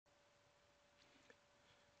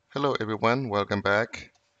Hello everyone, welcome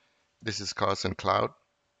back. This is Carson Cloud.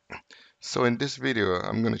 So in this video,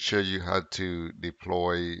 I'm going to show you how to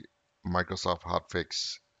deploy Microsoft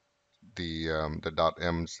Hotfix, the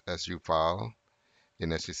 .msu file in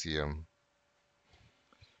SCCM.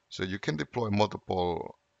 So you can deploy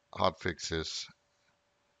multiple hotfixes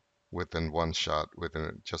within one shot,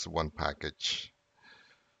 within just one package.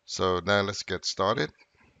 So now let's get started.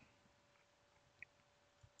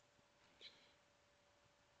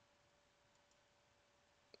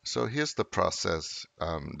 So here's the process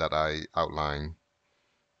that I outline.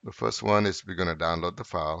 The first one is we're going to download the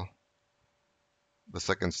file. The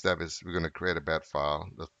second step is we're going to create a bat file.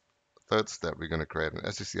 The third step, we're going to create an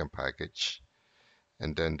SCCM package.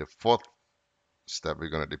 And then the fourth step, we're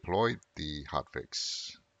going to deploy the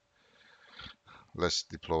hotfix. Let's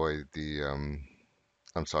deploy the,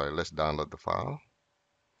 let's download the file.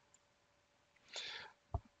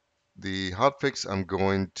 The hotfix I'm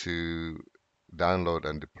going to download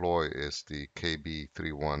and deploy is the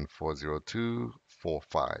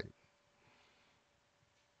KB3140245.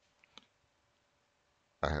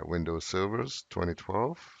 I have Windows Servers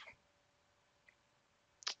 2012.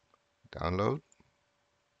 Download.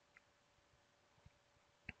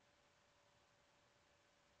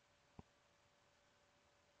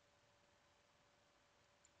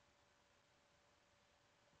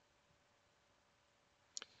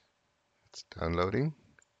 It's downloading.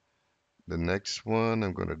 The next one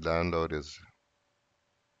I'm going to download is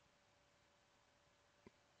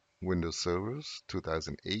Windows Servers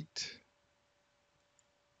 2008.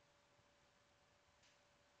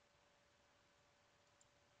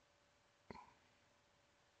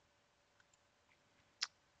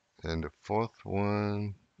 And the fourth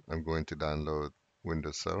one, I'm going to download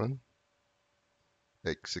Windows 7,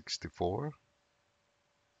 x64.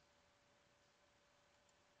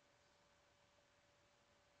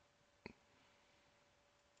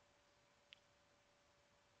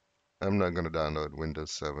 I'm not going to download Windows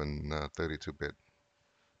 7 32-bit.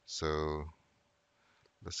 So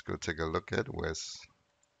let's go take a look at where's,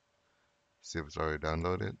 see if it's already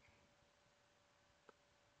downloaded.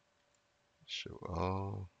 Show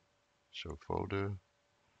all, show folder.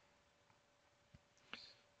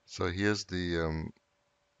 So here's the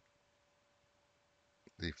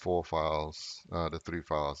three files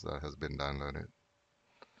that has been downloaded.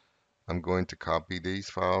 I'm going to copy these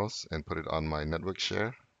files and put it on my network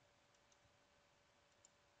share.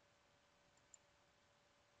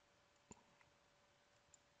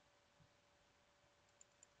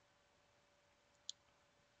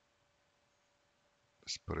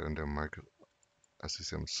 Let's put it under micro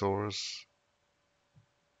SCCM source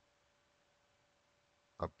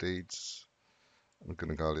updates. I'm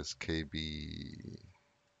gonna call this KB.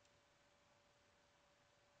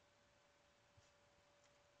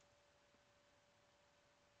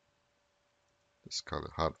 Let's call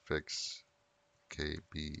it hotfix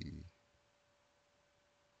KB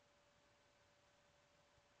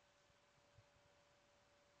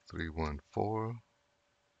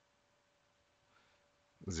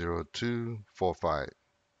 3140245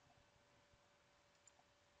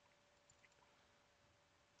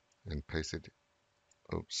 and paste it.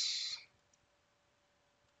 Oops.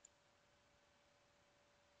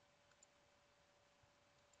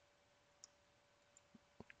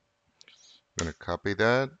 I'm gonna copy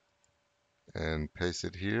that and paste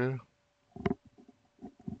it here.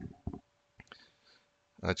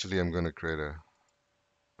 Actually, I'm gonna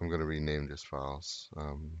rename these files.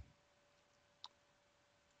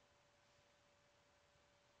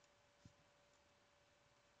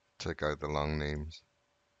 Take out the long names.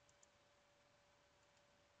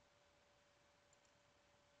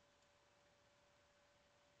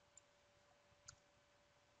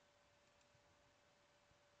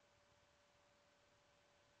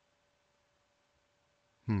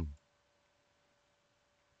 Let's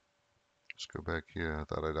go back here. I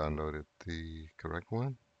thought I downloaded the correct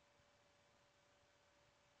one.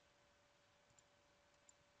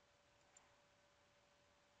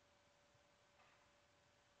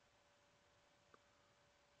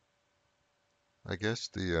 I guess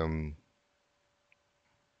these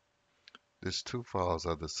two files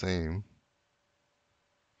are the same.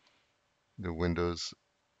 The Windows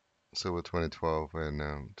Server 2012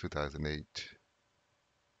 and 2008.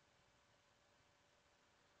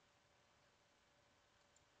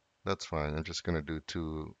 That's fine. I'm just gonna deploy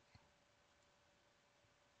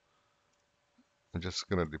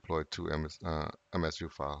two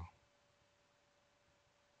MSU file.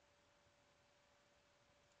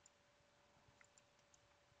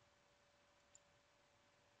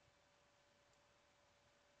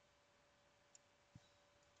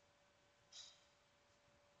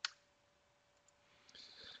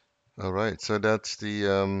 All right, so that's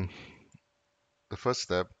the first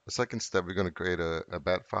step. The second step, we're going to create a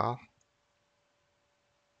bat file.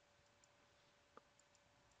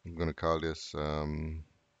 I'm going to call this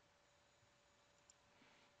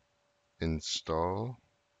install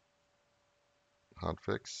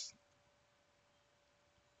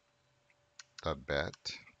hotfix.bat.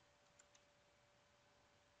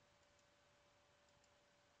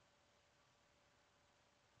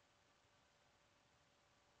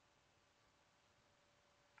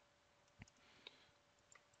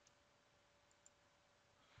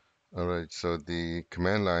 All right, so the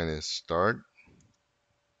command line is start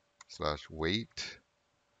slash wait.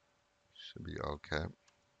 Should be all cap.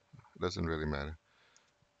 Doesn't really matter.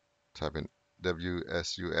 Type in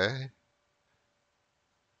WSUA.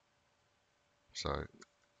 Sorry,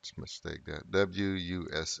 it's a mistake there.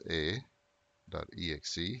 WUSA.exe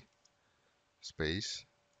space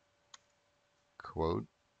quote.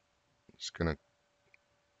 It's gonna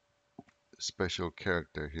special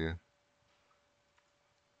character here.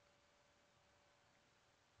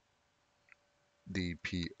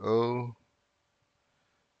 DPO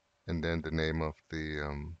and then the name of the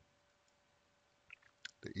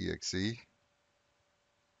exe.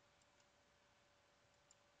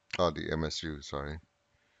 Oh, the MSU. Sorry.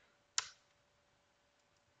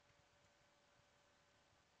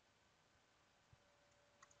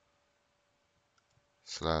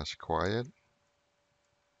 Slash quiet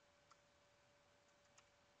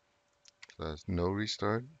slash no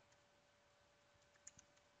restart.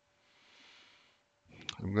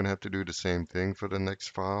 I'm gonna have to do the same thing for the next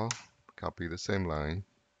file. Copy the same line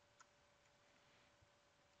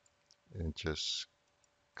and just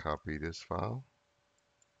copy this file.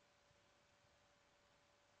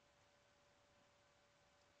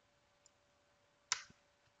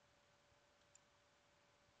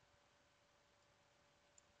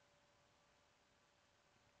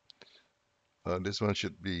 This one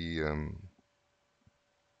should be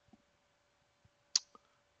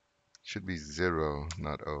 0,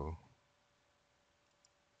 not O.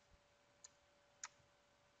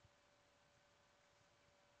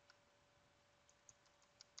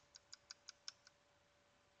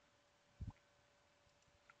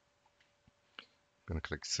 Gonna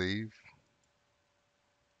click save.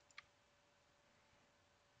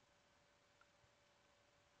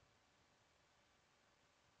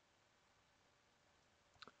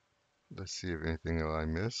 Let's see if anything I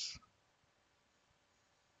miss.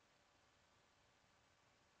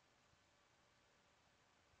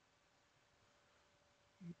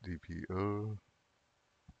 DPO.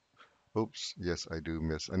 Oops, yes, I do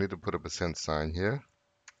miss. I need to put a percent sign here.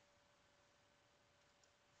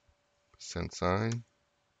 Percent sign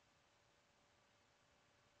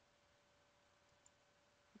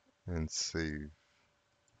and save.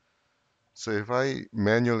 So if I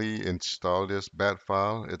manually install this bat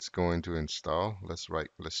file, it's going to install. Let's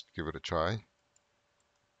give it a try.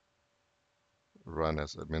 Run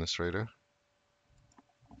as administrator.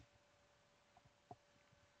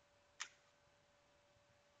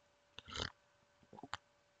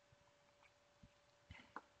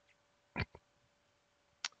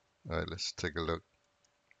 All right, let's take a look.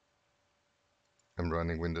 I'm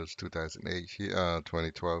running Windows 2008 here,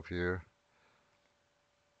 2012 here.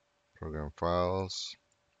 Program files.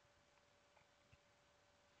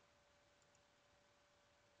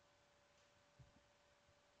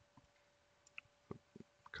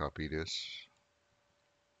 Copy this.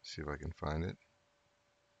 See if I can find it.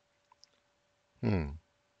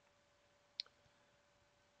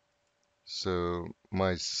 So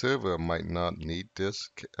my server might not need this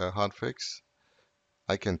hotfix.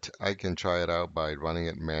 I can try it out by running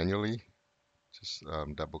it manually. Just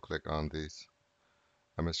double click on this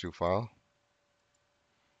MSU file.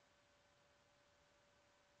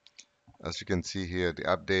 As you can see here, the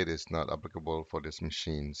update is not applicable for this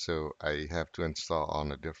machine, so I have to install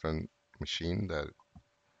on a different machine.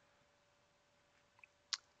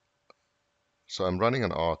 So I'm running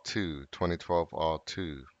an R2, 2012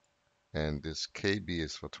 R2, and this KB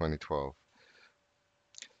is for 2012.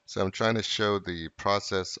 So I'm trying to show the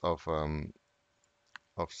process of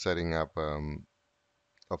setting up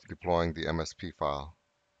of deploying the MSP file.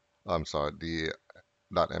 I'm sorry, the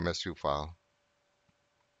 .msu file.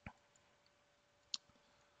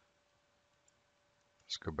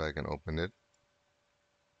 Let's go back and open it.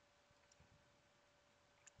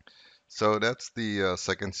 So that's the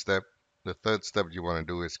second step. The third step you want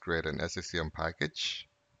to do is create an SCCM package.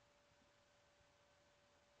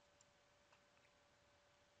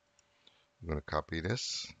 I'm going to copy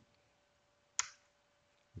this.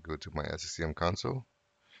 Go to my SCCM console.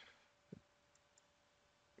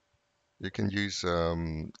 You can use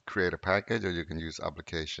create a package or you can use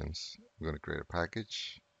applications. I'm going to create a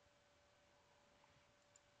package,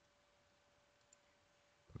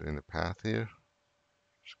 put in the path here.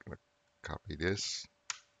 Just going to copy this,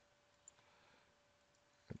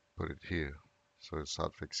 put it here. So it's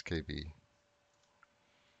hotfix KB.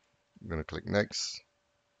 I'm going to click next,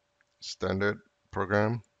 standard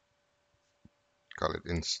program, call it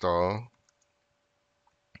install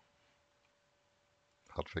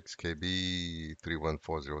hotfix KB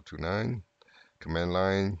 314029. Command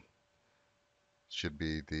line should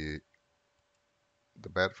be the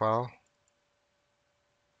bat file.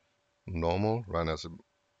 Normal, run as a,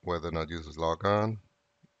 whether or not users log on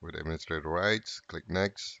with administrator rights. Click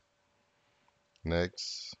next,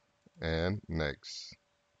 next, and next,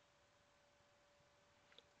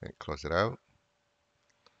 and close it out.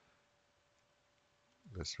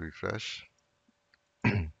 Let's refresh.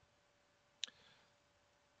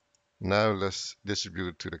 Now let's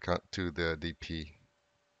distribute to the DP.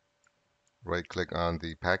 Right click on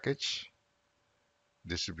the package,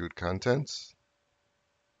 distribute contents,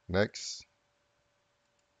 next,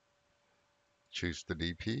 choose the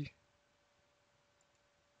DP.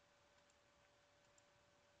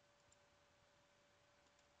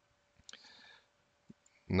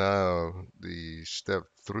 Now the step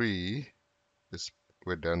 3 is,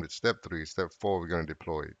 we're done with step 3. Step 4, we're going to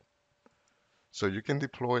deploy it. So you can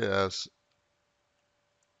deploy as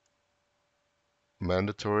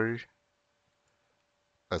mandatory,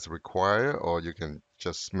 as required, or you can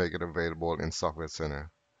just make it available in Software Center.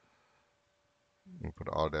 And put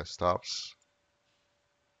all desktops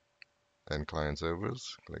and client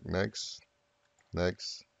servers. Click next,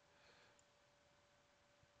 next.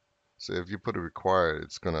 So if you put it required,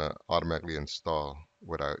 it's going to automatically install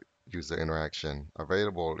without user interaction.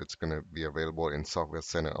 Available, it's going to be available in Software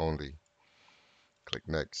Center only. Click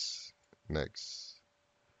next, next,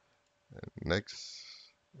 and next.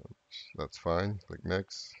 That's fine. Click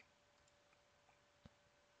next.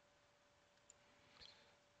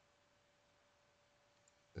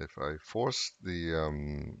 If I force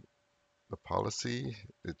the policy,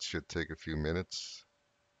 it should take a few minutes.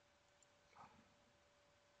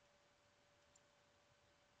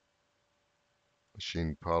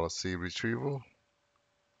 Machine policy retrieval.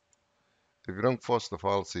 If you don't force the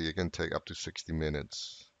policy, it can take up to 60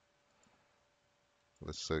 minutes.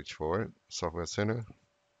 Let's search for it. Software Center.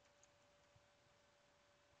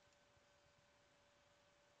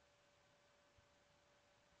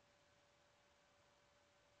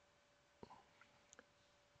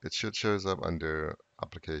 It should shows up under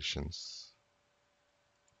applications.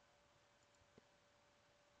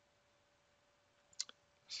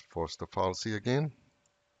 Let's force the policy again.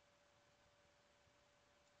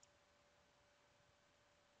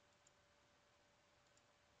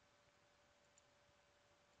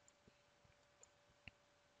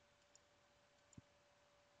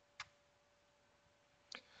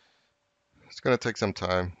 It's going to take some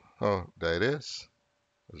time. Oh, there it is.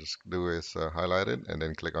 I'll just do is highlight it and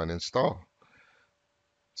then click on install.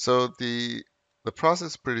 So the process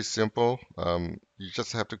is pretty simple. You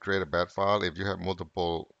just have to create a bat file. If you have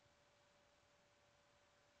multiple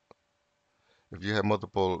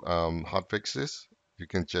hotfixes, you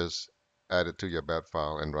can just add it to your bat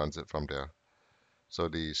file and runs it from there. So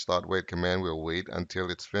the start wait command will wait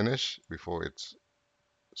until it's finished before it's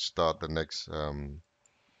start the next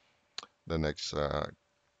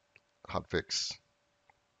hotfix.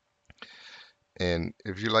 And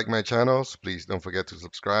if you like my channels, please don't forget to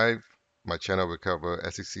subscribe. My channel will cover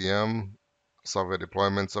SCCM, software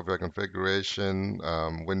deployment, software configuration,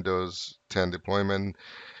 Windows 10 deployment,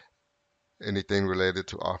 anything related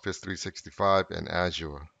to Office 365 and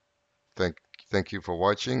Azure. Thank you for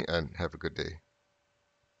watching and have a good day.